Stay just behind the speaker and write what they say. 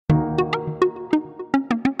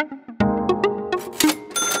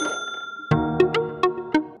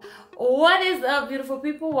up, beautiful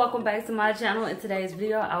people? Welcome back to my channel. In today's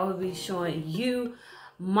video, I will be showing you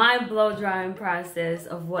my blow drying process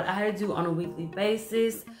of what I do on a weekly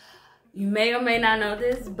basis. You may or may not know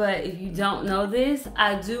this, but if you don't know this,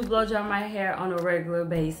 I do blow dry my hair on a regular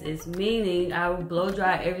basis, meaning I will blow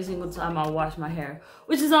dry every single time I wash my hair,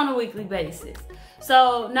 which is on a weekly basis.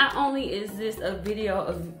 So not only is this a video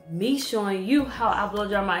of me showing you how I blow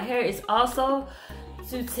dry my hair, it's also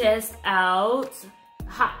to test out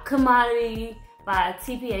Hot Commodity by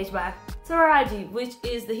TPH by Taraji, which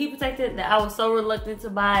is the heat protectant that I was so reluctant to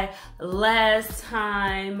buy last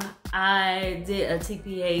time I did a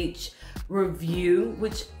TPH review,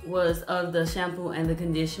 which was of the shampoo and the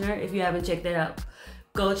conditioner. If you haven't checked that out,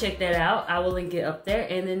 go check that out. I will link it up there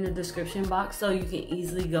and in the description box so you can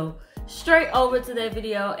easily go straight over to that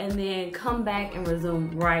video and then come back and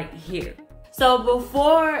resume right here. So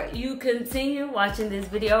before you continue watching this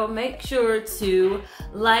video, make sure to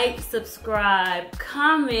like, subscribe,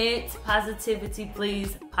 comment, positivity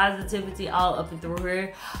please, positivity all up and through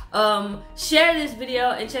here. Share this video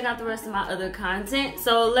and check out the rest of my other content.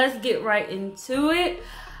 So let's get right into it.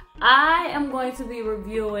 I am going to be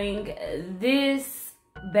reviewing this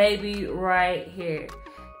baby right here.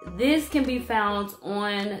 This can be found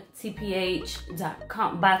on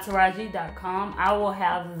tph.com by Taraji.com. I will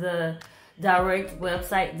have the direct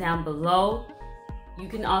website down below. You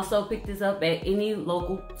can also pick this up at any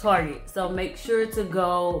local Target. So make sure to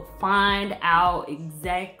go find out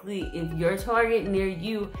exactly if your Target near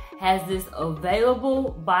you has this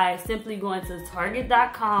available by simply going to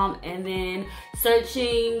Target.com and then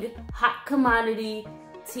searching Hot Commodity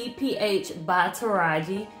TPH by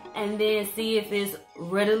Taraji, and then see if it's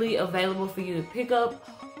readily available for you to pick up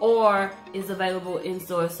or is available in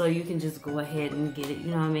store so you can just go ahead and get it, you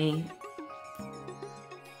know what I mean?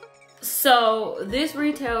 So this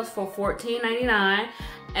retails for $14.99.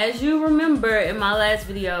 As you remember in my last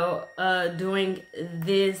video doing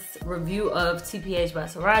this review of TPH by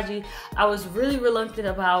Taraji, I was really reluctant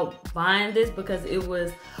about buying this because it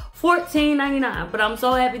was $14.99. But I'm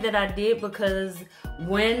so happy that I did, because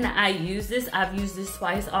when I use this, I've used this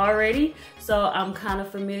twice already. So I'm kind of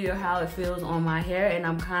familiar how it feels on my hair, and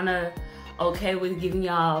I'm kind of okay with giving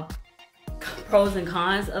y'all pros and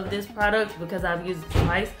cons of this product because I've used it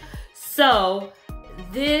twice. So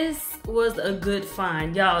this was a good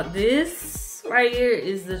find, y'all. This right here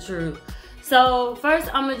is the truth. So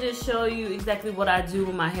first, I'm gonna just show you exactly what I do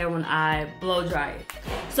with my hair when I blow dry it.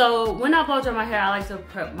 So when I blow dry my hair, I like to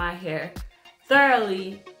prep my hair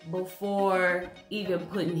thoroughly before even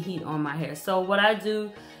putting heat on my hair. So what I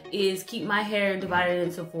do is keep my hair divided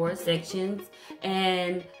into 4 sections,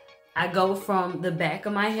 and I go from the back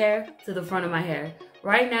of my hair to the front of my hair.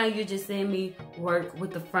 Right now, you're just seeing me work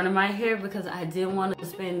with the front of my hair because I didn't want to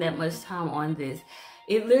spend that much time on this.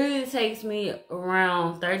 It literally takes me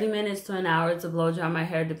around 30 minutes to an hour to blow dry my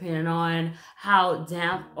hair, depending on how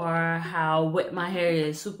damp or how wet my hair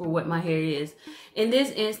is, super wet my hair is. In this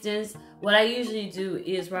instance, what I usually do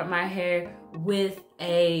is wrap my hair with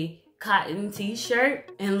a cotton t-shirt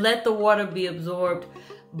and let the water be absorbed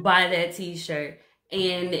by that t-shirt.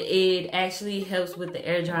 And it actually helps with the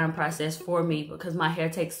air drying process for me because my hair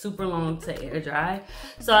takes super long to air dry.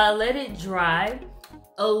 So I let it dry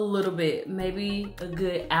a little bit, maybe a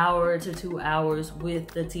good hour to 2 hours with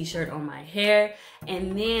the t-shirt on my hair,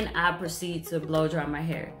 and then I proceed to blow dry my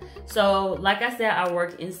hair. So like I said, I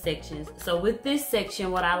work in sections. So with this section,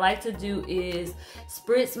 what I like to do is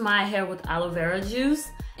spritz my hair with aloe vera juice,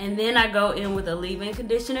 and then I go in with a leave-in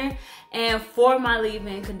conditioner. And for my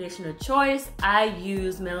leave-in conditioner choice, I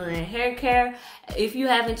use Melanin Hair Care. If you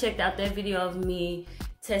haven't checked out that video of me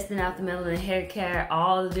testing out the Melanin Hair Care,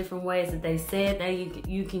 all the different ways that they said that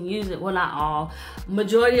you can use it, well, not all,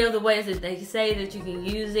 majority of the ways that they say that you can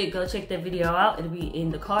use it, go check that video out. It'll be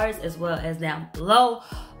in the cards as well as down below.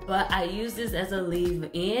 But I use this as a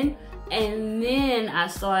leave-in, and then I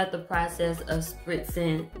start the process of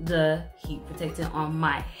spritzing the heat protectant on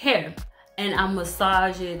my hair. And I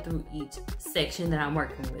massage it through each section that I'm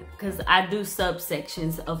working with, because I do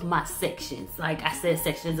subsections of my sections. Like I said,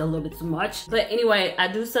 sections a little bit too much. But anyway, I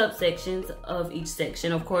do subsections of each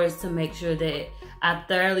section, of course, to make sure that I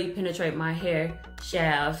thoroughly penetrate my hair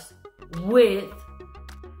shafts with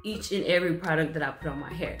each and every product that I put on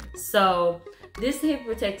my hair. So this heat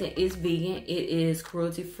protectant is vegan. It is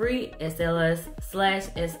cruelty-free,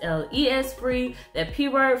 SLS/SLES free, that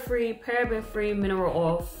P-word free, paraben free, mineral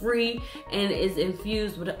oil free, and is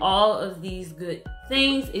infused with all of these good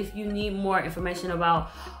things. If you need more information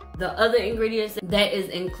about the other ingredients that is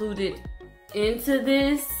included into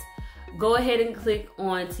this, go ahead and click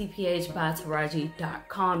on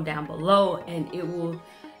tphbytaraji.com down below, and it will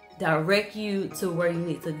direct you to where you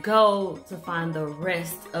need to go to find the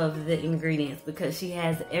rest of the ingredients, because she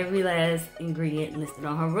has every last ingredient listed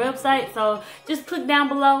on her website. So just click down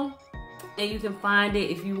below and you can find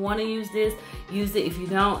it. If you want to use this, use it. If you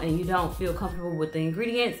don't and you don't feel comfortable with the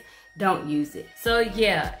ingredients, don't use it. So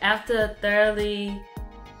yeah, after thoroughly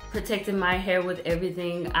protecting my hair with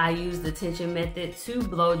everything, I use the tension method to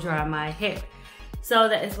blow dry my hair. So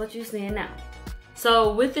that is what you're seeing now.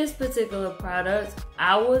 So with this particular product,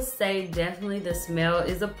 I would say definitely the smell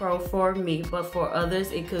is a pro for me, but for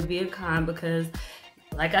others it could be a con, because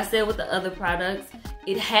like I said with the other products,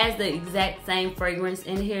 it has the exact same fragrance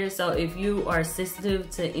in here. So if you are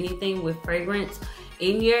sensitive to anything with fragrance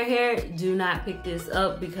in your hair, do not pick this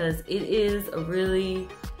up, because it is a really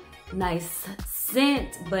nice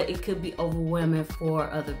scent, but it could be overwhelming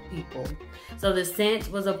for other people. So the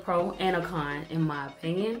scent was a pro and a con in my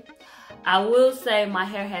opinion. I will say my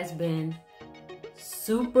hair has been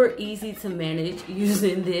super easy to manage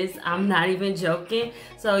using this. I'm not even joking.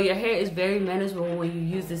 So your hair is very manageable when you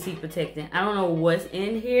use this heat protectant. I don't know what's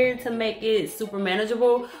in here to make it super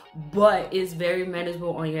manageable, but it's very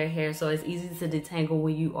manageable on your hair, so it's easy to detangle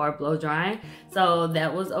when you are blow drying. So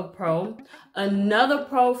that was a pro. Another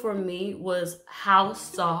pro for me was how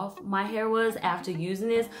soft my hair was after using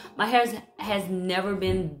this. My hair has never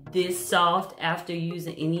been this soft after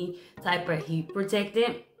using any type of heat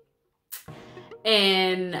protectant.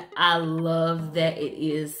 And I love that it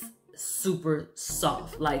is super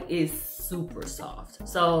soft. Like, it's super soft.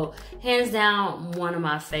 So hands down, one of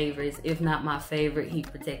my favorites, if not my favorite heat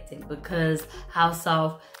protectant, because how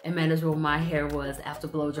soft and manageable my hair was after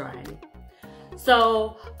blow drying.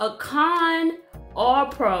 So a con or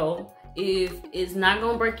pro, if it's not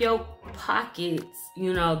gonna break your pockets,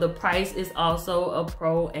 you know, the price is also a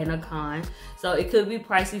pro and a con. So it could be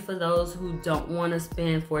pricey for those who don't want to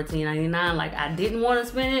spend $14.99. Like, I didn't want to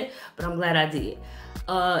spend it, but I'm glad I did.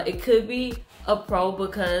 It could be a pro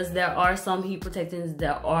because there are some heat protectants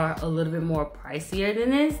that are a little bit more pricier than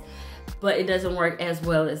this, but it doesn't work as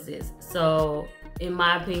well as this. So in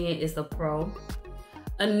my opinion, it's a pro.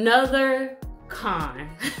 Another con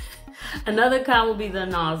another con will be the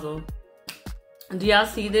nozzle. Do y'all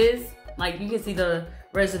see this? Like, you can see the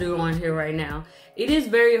residue on here right now. It is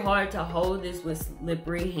very hard to hold this with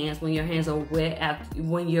slippery hands when your hands are wet, after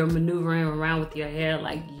when you're maneuvering around with your hair,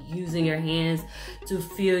 like using your hands to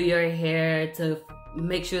feel your hair, to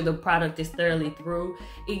make sure the product is thoroughly through.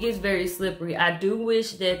 It gets very slippery. I do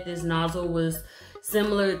wish that this nozzle was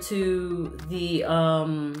similar to the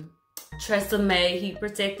Tresemme heat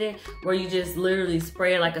protectant, where you just literally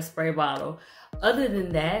spray it like a spray bottle. Other than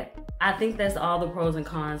that, I think that's all the pros and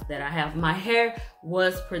cons that I have. My hair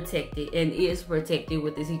was protected and is protected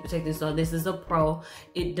with this heat protectant, so this is a pro.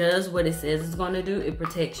 It does what it says it's going to do. It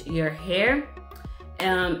protects your hair,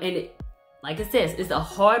 and it, like it says, it's a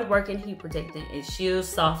hard-working heat protectant. It shields,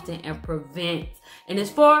 softens, and prevents, and it's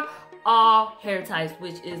for all hair types,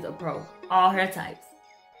 which is a pro. All hair types,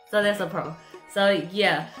 so that's a pro. So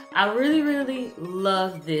yeah, I really, really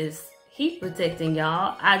love this heat protecting,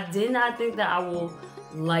 y'all. I did not think that I will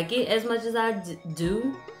like it as much as I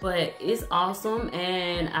do, but it's awesome.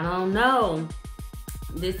 And I don't know,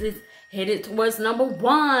 this is headed towards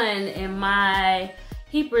 #1 in my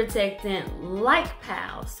heat protectant like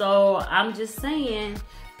pal. So I'm just saying,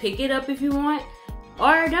 pick it up if you want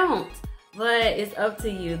or don't, but it's up to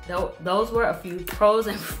you. Those were a few pros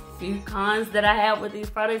and few cons that I have with these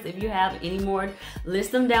products. If you have any more,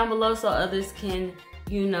 list them down below so others can,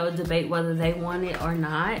 you know, debate whether they want it or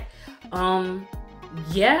not.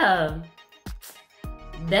 Yeah,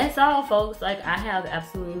 that's all, folks. Like, I have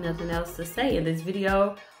absolutely nothing else to say in this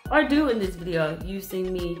video or do in this video. You've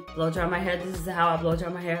seen me blow dry my hair. This is how I blow dry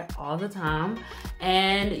my hair all the time.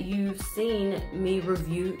 And you've seen me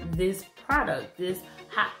review this product, this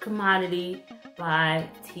hot commodity by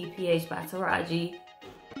TPH by Taraji.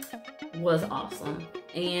 Was awesome.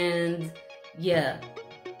 And yeah,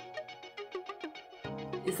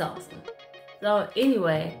 it's awesome. So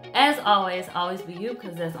anyway, as always be you,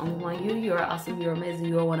 because there's only one you. You are awesome, you're amazing,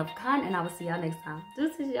 you are one of a kind, and I will see y'all next time.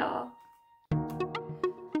 Deuces, y'all.